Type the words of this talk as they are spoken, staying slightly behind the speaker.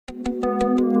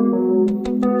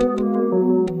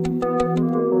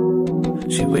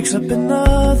She wakes up in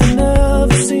nothing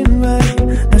ever seemed right.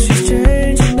 Now she's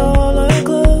changing all her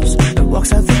clothes and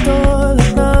walks out the door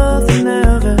like nothing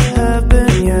ever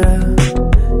happened, yeah.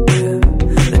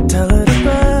 They tell her to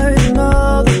brighten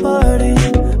all the party,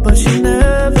 but she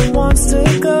never wants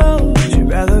to go. She'd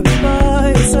rather be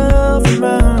by herself and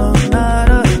run all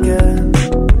night again,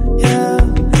 yeah.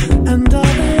 And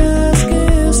all they ask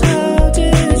is, how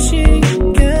did she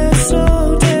get so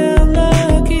damn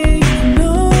lucky?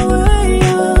 No way,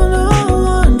 I'll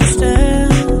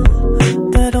understand.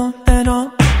 They don't and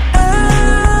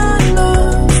the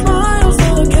smiles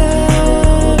for the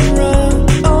camera.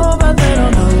 Oh, but they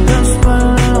don't know just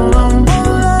what I'm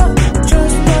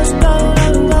just bust down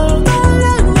and low.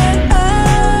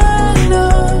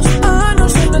 I know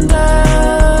something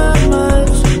that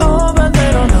much. Oh, but they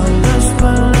don't know just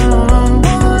what I'm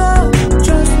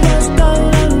just bust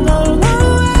down and low.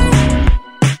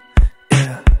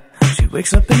 Yeah, she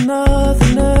wakes up in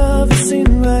nothing ever seen